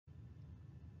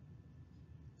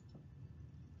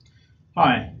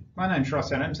Hi, my name's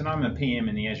Ross Adams and I'm a PM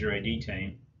in the Azure AD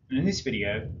team, and in this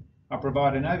video I'll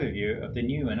provide an overview of the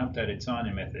new and updated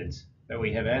sign-in methods that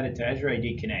we have added to Azure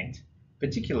AD Connect,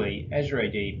 particularly Azure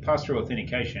AD Pass-Through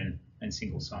Authentication and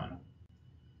Single Sign-On.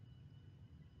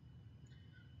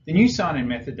 The new sign-in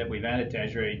method that we've added to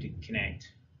Azure AD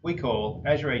Connect we call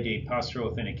Azure AD Pass-Through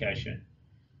Authentication.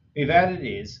 We've added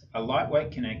is a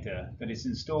lightweight connector that is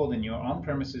installed in your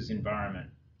on-premises environment.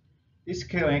 This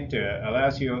connector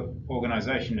allows your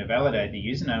organization to validate the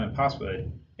username and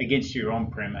password against your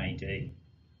on-prem AD.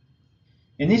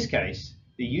 In this case,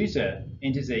 the user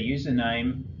enters their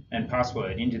username and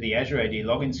password into the Azure AD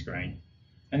login screen,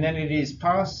 and then it is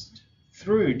passed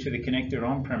through to the connector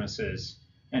on-premises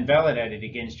and validated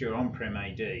against your on-prem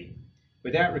AD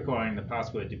without requiring the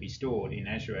password to be stored in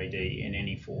Azure AD in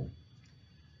any form.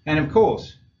 And of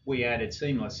course, we added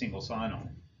seamless single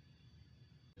sign-on.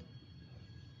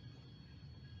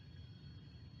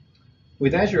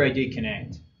 With Azure AD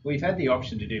Connect, we've had the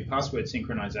option to do password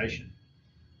synchronization.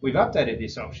 We've updated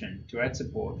this option to add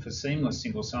support for seamless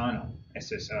single sign-on,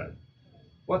 SSO.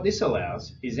 What this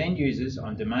allows is end users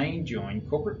on domain-joined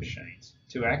corporate machines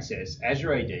to access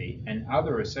Azure AD and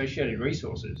other associated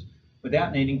resources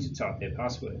without needing to type their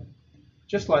password,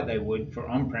 just like they would for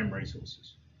on-prem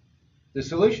resources. The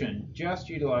solution just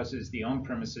utilizes the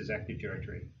on-premises Active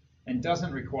Directory and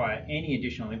doesn't require any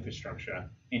additional infrastructure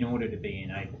in order to be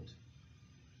enabled.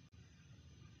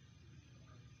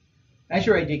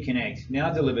 Azure AD Connect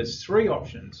now delivers three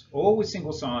options, all with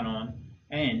single sign-on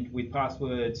and with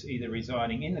passwords either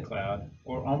residing in the cloud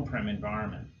or on-prem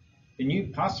environment. The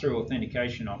new pass-through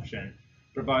authentication option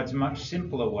provides a much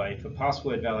simpler way for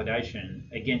password validation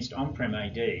against on-prem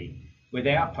AD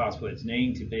without passwords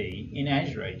needing to be in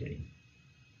Azure AD.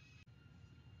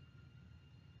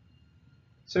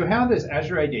 So how does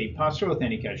Azure AD pass-through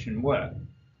authentication work?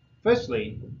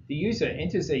 Firstly, the user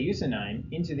enters their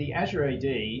username into the Azure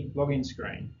AD login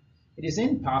screen. It is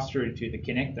then passed through to the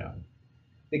connector.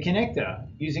 The connector,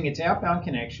 using its outbound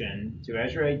connection to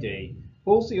Azure AD,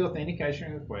 pulls the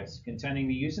authentication request containing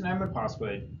the username and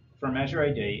password from Azure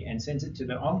AD and sends it to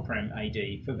the on-prem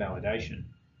AD for validation.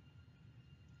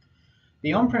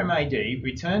 The on-prem AD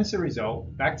returns the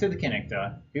result back to the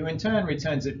connector, who in turn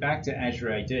returns it back to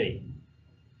Azure AD.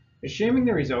 Assuming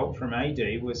the result from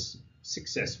AD was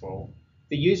successful,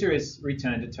 the user is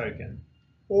returned a token,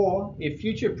 or if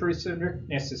future proofs are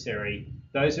necessary,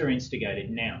 those are instigated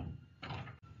now.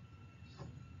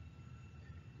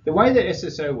 The way that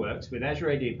SSO works with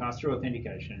Azure AD pass-through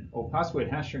authentication or password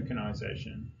hash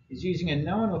synchronization is using a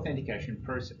known authentication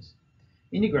process,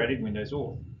 integrated Windows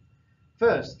Auth.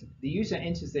 First, the user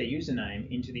enters their username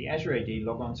into the Azure AD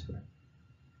logon screen.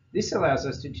 This allows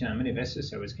us to determine if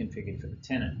SSO is configured for the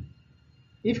tenant.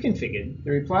 If configured, the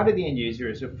reply to the end user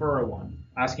is a 401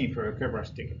 asking for a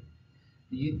Kerberos ticket.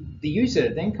 The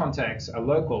user then contacts a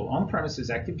local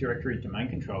on-premises Active Directory domain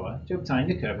controller to obtain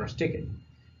the Kerberos ticket,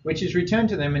 which is returned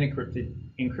to them in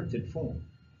encrypted form.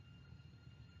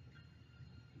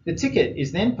 The ticket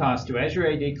is then passed to Azure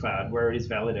AD Cloud where it is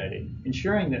validated,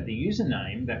 ensuring that the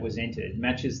username that was entered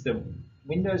matches the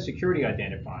Windows Security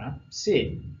Identifier,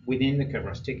 SID, within the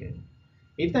Kerberos ticket.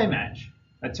 If they match,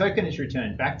 a token is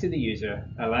returned back to the user,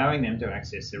 allowing them to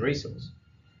access the resource.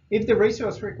 If the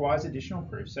resource requires additional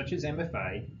proof, such as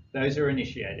MFA, those are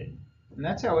initiated. And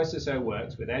that's how SSO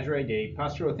works with Azure AD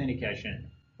pass-through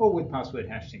authentication or with password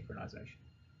hash synchronization.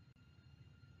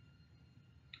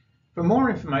 For more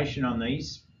information on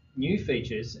these new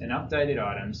features and updated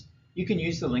items, you can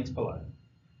use the links below.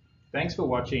 Thanks for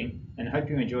watching and hope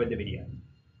you enjoyed the video.